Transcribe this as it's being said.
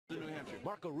Hampshire.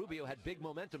 Marco Rubio had big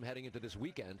momentum heading into this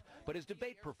weekend, but his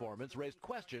debate performance raised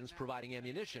questions, providing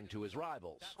ammunition to his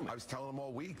rivals. I was telling him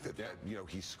all week that,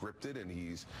 he's scripted and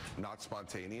he's not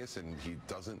spontaneous and he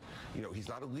doesn't, he's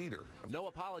not a leader. No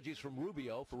apologies from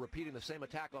Rubio for repeating the same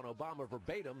attack on Obama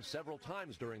verbatim several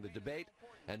times during the debate,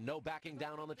 and no backing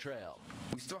down on the trail.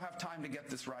 We still have time to get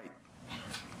this right,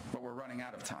 but we're running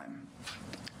out of time.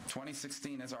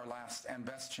 2016 is our last and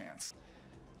best chance.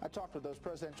 I talked with those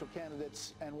presidential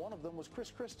candidates, and one of them was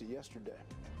Chris Christie yesterday.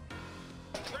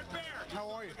 Bret Baier! How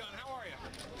are you? How are you?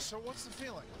 So what's the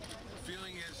feeling? The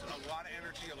feeling is a lot of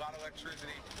energy, a lot of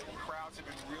electricity. Crowds have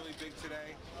been really big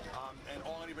today, and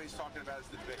all anybody's talking about is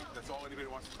the debate. That's all anybody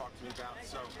wants to talk to me about.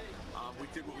 So we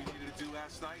did what we needed to do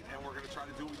last night, and we're going to try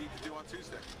to do what we need to do on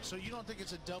Tuesday. So you don't think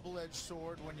it's a double-edged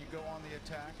sword when you go on the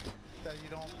attack? That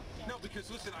you don't? No, because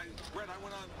listen, Bret, I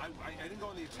went on. I didn't go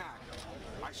on the attack.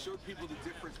 I showed people the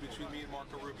difference between me and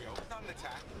Marco Rubio. It's not an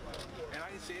attack, and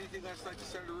I didn't say anything last night to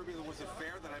Senator Rubio that wasn't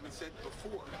fair that I haven't said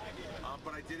before.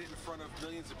 But I did it in front of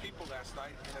millions of people last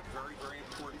night in a very, very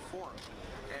important forum.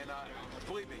 And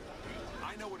believe me,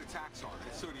 I know what attacks are,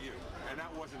 and so do you. And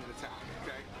that wasn't an attack.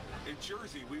 Okay? In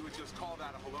Jersey, we would just call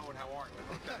that a hello and how are you?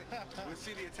 Okay? We'll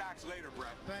see the attacks later,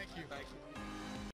 Bret. Thank you. Thank you.